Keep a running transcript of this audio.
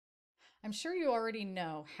I'm sure you already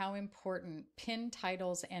know how important pin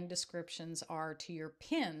titles and descriptions are to your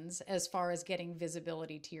pins as far as getting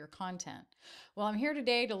visibility to your content. Well, I'm here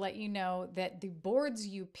today to let you know that the boards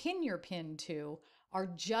you pin your pin to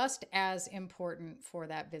are just as important for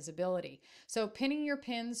that visibility. So pinning your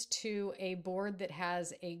pins to a board that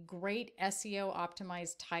has a great SEO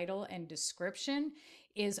optimized title and description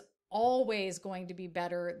is always going to be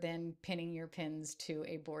better than pinning your pins to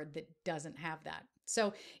a board that doesn't have that.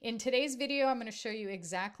 So in today's video, I'm going to show you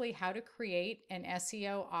exactly how to create an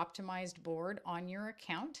SEO optimized board on your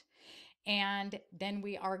account. And then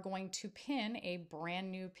we are going to pin a brand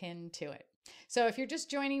new pin to it. So if you're just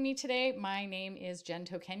joining me today, my name is Jen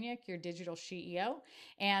Tokenyuk, your digital CEO,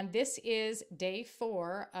 and this is day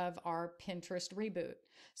 4 of our Pinterest reboot.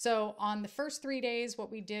 So on the first 3 days,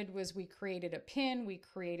 what we did was we created a pin, we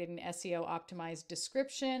created an SEO optimized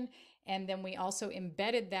description, and then we also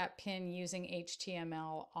embedded that pin using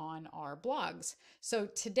HTML on our blogs. So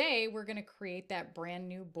today we're going to create that brand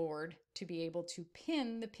new board to be able to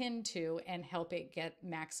pin the pin to and help it get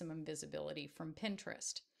maximum visibility from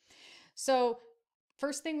Pinterest. So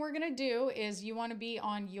first thing we're going to do is you want to be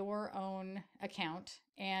on your own account,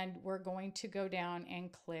 and we're going to go down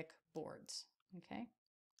and click boards. Okay.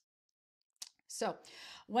 So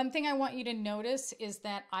one thing I want you to notice is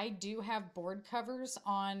that I do have board covers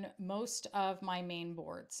on most of my main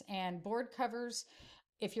boards, and board covers,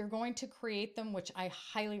 if you're going to create them, which I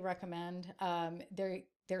highly recommend,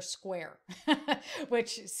 they're square,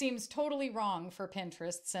 which seems totally wrong for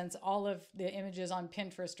Pinterest since all of the images on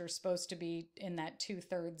Pinterest are supposed to be in that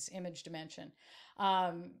 2/3 image dimension.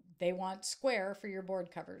 They want square for your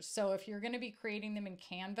board covers. So if you're going to be creating them in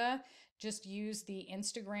Canva, just use the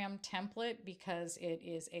Instagram template because it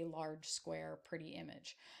is a large square pretty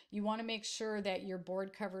image. You want to make sure that your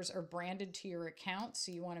board covers are branded to your account.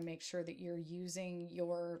 So you want to make sure that you're using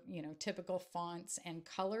your, typical fonts and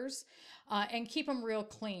colors, and keep them real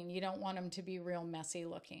clean. You don't want them to be real messy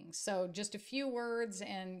looking. So just a few words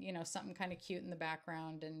and, something kind of cute in the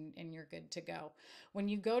background, and you're good to go. When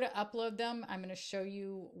you go to upload them, I'm going to show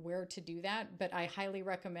you where to do that, but I highly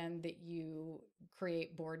recommend that you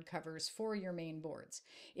create board covers for your main boards.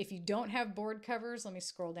 If you don't have board covers, let me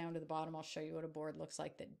scroll down to the bottom. I'll show you what a board looks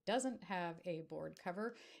like that doesn't have a board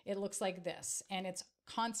cover. It looks like this, and it's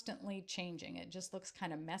constantly changing. It just looks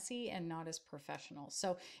kind of messy and not as professional.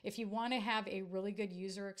 So if you want to have a really good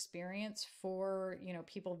user experience for,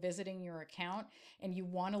 people visiting your account, and you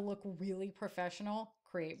want to look really professional,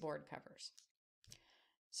 create board covers.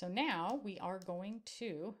 So now we are going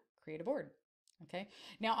to create a board. Okay.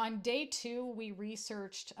 Now on day 2, we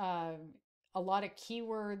researched a lot of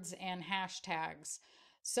keywords and hashtags.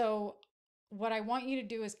 So what I want you to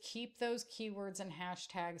do is keep those keywords and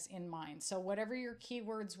hashtags in mind. So whatever your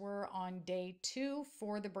keywords were on day 2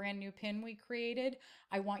 for the brand new pin we created,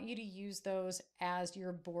 I want you to use those as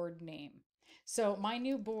your board name. So my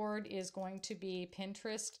new board is going to be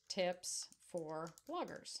Pinterest tips for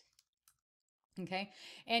bloggers. Okay,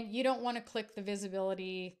 and you don't want to click the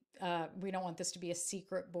visibility. We don't want this to be a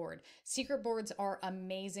secret board. Secret boards are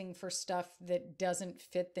amazing for stuff that doesn't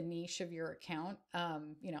fit the niche of your account.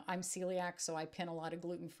 I'm celiac, so I pin a lot of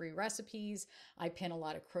gluten-free recipes. I pin a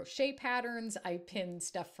lot of crochet patterns. I pin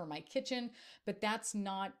stuff for my kitchen, but that's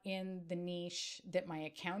not in the niche that my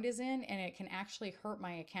account is in, and it can actually hurt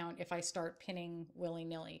my account if I start pinning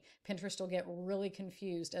willy-nilly. Pinterest will get really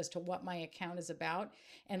confused as to what my account is about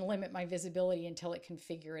and limit my visibility until it can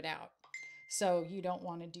figure it out. So you don't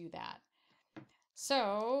want to do that.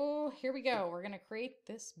 So here we go. We're going to create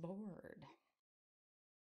this board.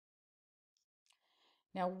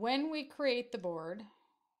 Now, when we create the board,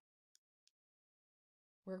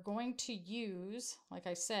 we're going to use, like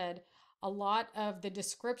I said, a lot of the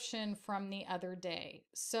description from the other day.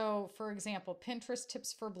 So for example, Pinterest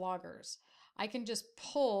tips for bloggers. I can just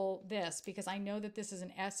pull this because I know that this is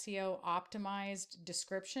an SEO optimized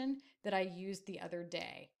description that I used the other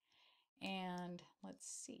day. And let's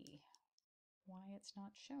see why it's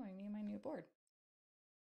not showing me my new board.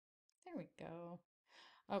 There we go.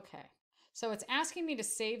 Okay. So it's asking me to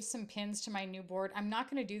save some pins to my new board. I'm not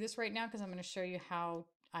going to do this right now because I'm going to show you how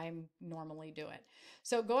I normally do it.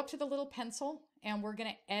 So go up to the little pencil and we're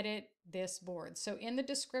going to edit this board. So in the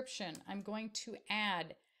description, I'm going to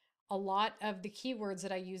add a lot of the keywords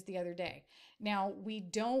that I used the other day. Now, we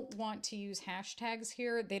don't want to use hashtags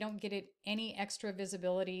here. They don't get it any extra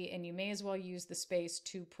visibility, and you may as well use the space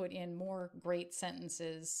to put in more great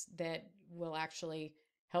sentences that will actually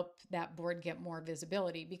help that board get more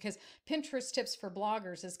visibility, because Pinterest tips for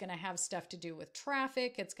bloggers is going to have stuff to do with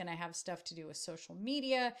traffic. It's going to have stuff to do with social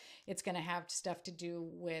media. It's going to have stuff to do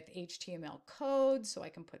with HTML code. So I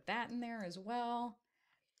can put that in there as well,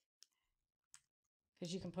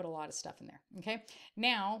 because you can put a lot of stuff in there. Okay.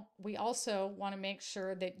 Now we also want to make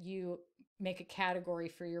sure that you make a category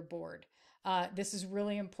for your board. This is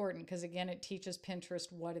really important because, again, it teaches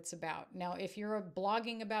Pinterest what it's about. Now, if you're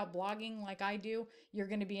blogging about blogging like I do, you're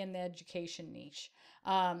going to be in the education niche.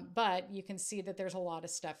 But you can see that there's a lot of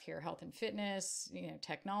stuff here: health and fitness,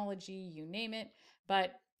 technology, you name it.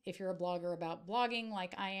 But if you're a blogger about blogging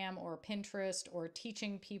like I am, or Pinterest, or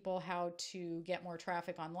teaching people how to get more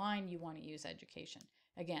traffic online, you want to use education.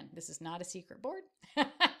 Again, this is not a secret board.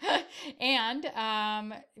 And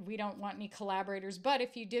we don't want any collaborators. But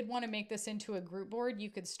if you did want to make this into a group board, you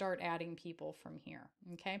could start adding people from here.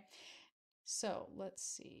 Okay. So let's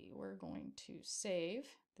see. We're going to save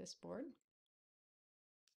this board.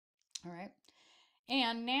 All right.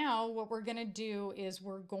 And now what we're going to do is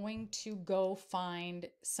we're going to go find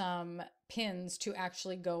some pins to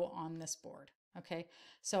actually go on this board. Okay,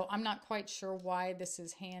 so I'm not quite sure why this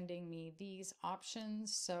is handing me these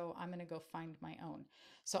options, so I'm going to go find my own.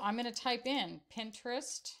 So I'm going to type in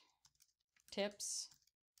Pinterest tips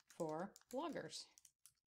for bloggers,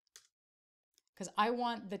 because I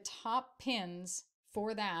want the top pins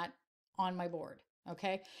for that on my board.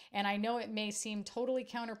 Okay, and I know it may seem totally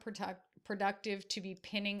counterproductive to be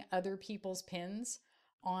pinning other people's pins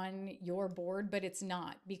on your board, but it's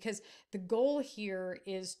not, because the goal here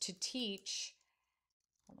is to teach.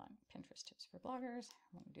 Hold on, Pinterest tips for bloggers.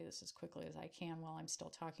 I'm going to do this as quickly as I can while I'm still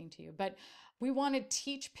talking to you. But we want to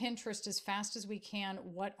teach Pinterest as fast as we can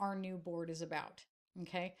what our new board is about.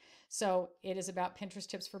 Okay, so it is about Pinterest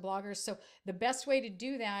tips for bloggers. So the best way to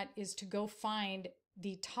do that is to go find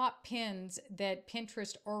the top pins that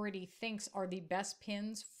Pinterest already thinks are the best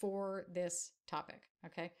pins for this topic.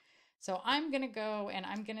 Okay, so I'm going to go and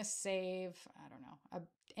I'm going to save, I don't know,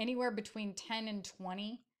 anywhere between 10 and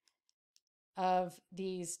 20 of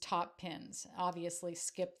these top pins. Obviously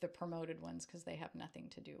skip the promoted ones because they have nothing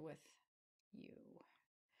to do with you.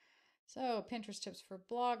 So Pinterest tips for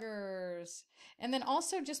bloggers. And then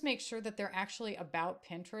also just make sure that they're actually about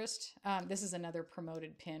Pinterest. This is another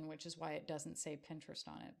promoted pin, which is why it doesn't say Pinterest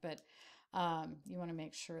on it. But you want to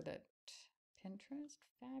make sure that Pinterest,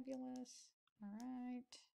 fabulous. All right.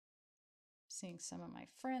 Seeing some of my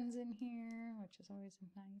friends in here, which is always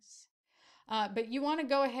nice. But you want to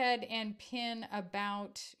go ahead and pin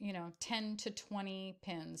about, 10 to 20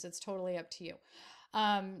 pins. It's totally up to you.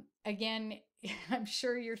 Again, I'm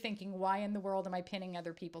sure you're thinking, why in the world am I pinning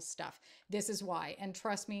other people's stuff? This is why. And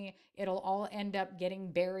trust me, it'll all end up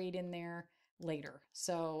getting buried in there later.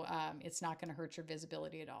 So it's not going to hurt your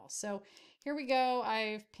visibility at all. So here we go.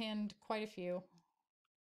 I've pinned quite a few.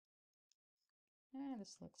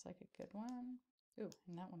 This looks like a good one. Ooh,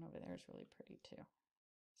 and that one over there is really pretty too.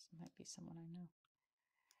 This might be someone I know.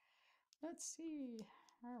 Let's see.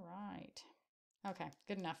 All right. Okay,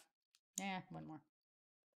 good enough. Yeah, one more.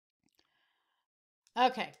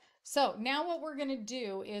 Okay, so now what we're going to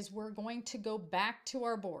do is we're going to go back to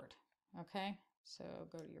our board. Okay, so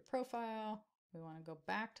go to your profile. We want to go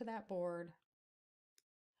back to that board,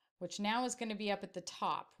 which now is going to be up at the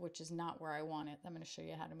top, which is not where I want it. I'm going to show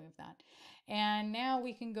you how to move that. And now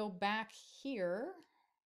we can go back here,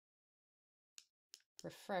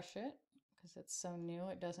 refresh it, because it's so new,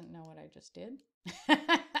 it doesn't know what I just did.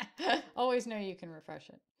 Always know you can refresh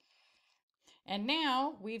it. And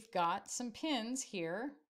now we've got some pins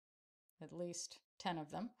here, at least 10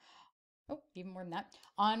 of them. Oh, even more than that,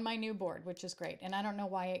 on my new board, which is great. And I don't know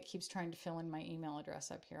why it keeps trying to fill in my email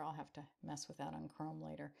address up here. I'll have to mess with that on Chrome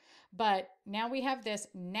later. But now we have this.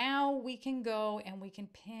 Now we can go and we can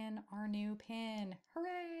pin our new pin.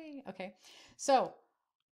 Hooray! Okay, so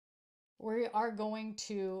we are going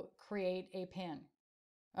to create a pin.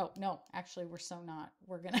 Oh, no, actually, we're so not.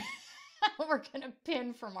 We're going to... we're going to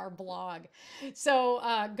pin from our blog. So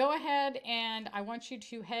go ahead and I want you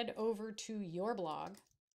to head over to your blog.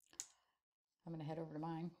 I'm going to head over to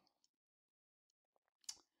mine.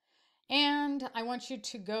 And I want you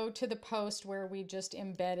to go to the post where we just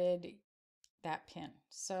embedded that pin.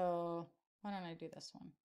 So why don't I do this one?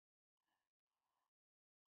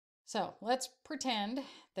 So let's pretend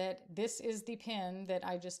that this is the pin that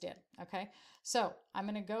I just did. Okay. So I'm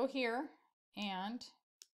going to go here and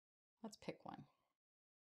let's pick one.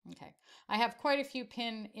 Okay, I have quite a few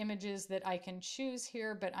pin images that I can choose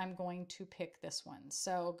here, but I'm going to pick this one.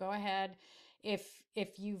 So go ahead. If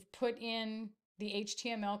you've put in the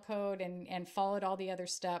HTML code and followed all the other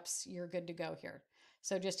steps, you're good to go here.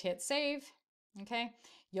 So just hit save. Okay,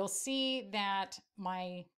 you'll see that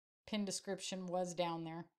my pin description was down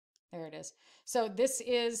there. There it is. So this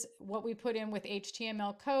is what we put in with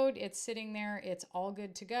HTML code. It's sitting there. It's all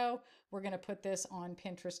good to go. We're going to put this on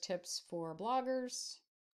Pinterest tips for bloggers.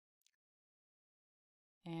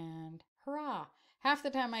 And hurrah! Half the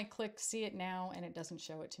time I click see it now and it doesn't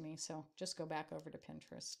show it to me. So just go back over to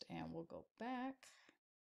Pinterest and we'll go back.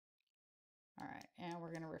 All right, and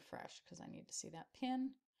we're going to refresh because I need to see that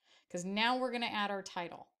pin. Because now we're going to add our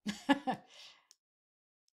title.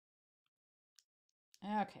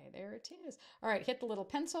 Okay, there it is. All right, hit the little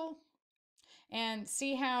pencil and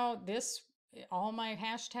see how this, all my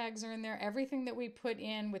hashtags are in there. Everything that we put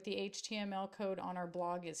in with the HTML code on our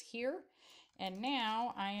blog is here. And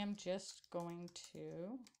now I am just going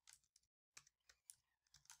to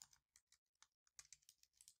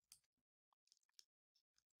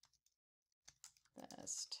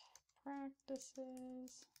best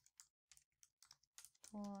practices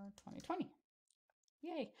for 2020.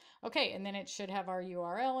 Yay. Okay, and then it should have our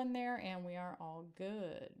URL in there and we are all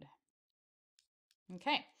good.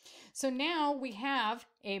 Okay, so now we have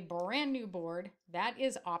a brand new board that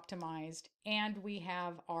is optimized and we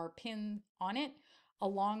have our pin on it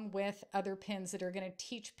along with other pins that are going to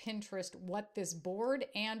teach Pinterest what this board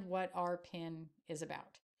and what our pin is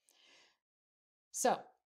about. So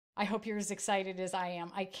I hope you're as excited as I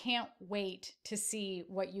am. I can't wait to see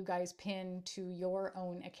what you guys pin to your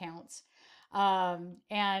own accounts.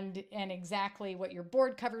 And exactly what your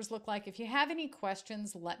board covers look like. If you have any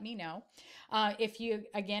questions, let me know. If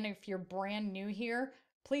you're brand new here,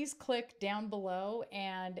 please click down below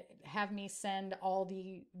and have me send all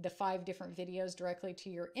the 5 different videos directly to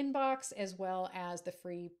your inbox, as well as the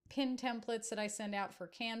free pin templates that I send out for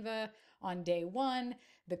Canva on day 1,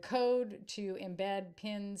 the code to embed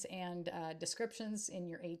pins and descriptions in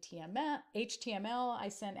your HTML I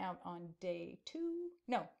sent out on day 2,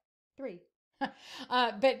 no, 3.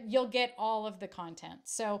 But you'll get all of the content.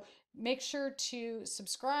 So make sure to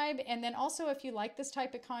subscribe. And then also, if you like this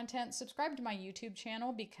type of content, subscribe to my YouTube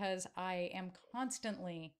channel because I am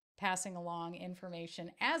constantly passing along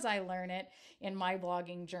information as I learn it in my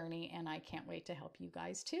blogging journey. And I can't wait to help you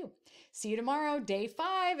guys too. See you tomorrow, day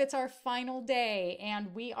 5. It's our final day.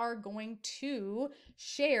 And we are going to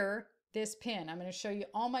share this pin. I'm going to show you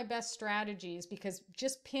all my best strategies because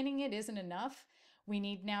just pinning it isn't enough. We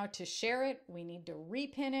need now to share it. We need to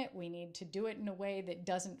repin it. We need to do it in a way that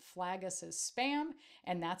doesn't flag us as spam.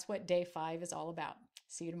 And that's what day 5 is all about.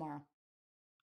 See you tomorrow.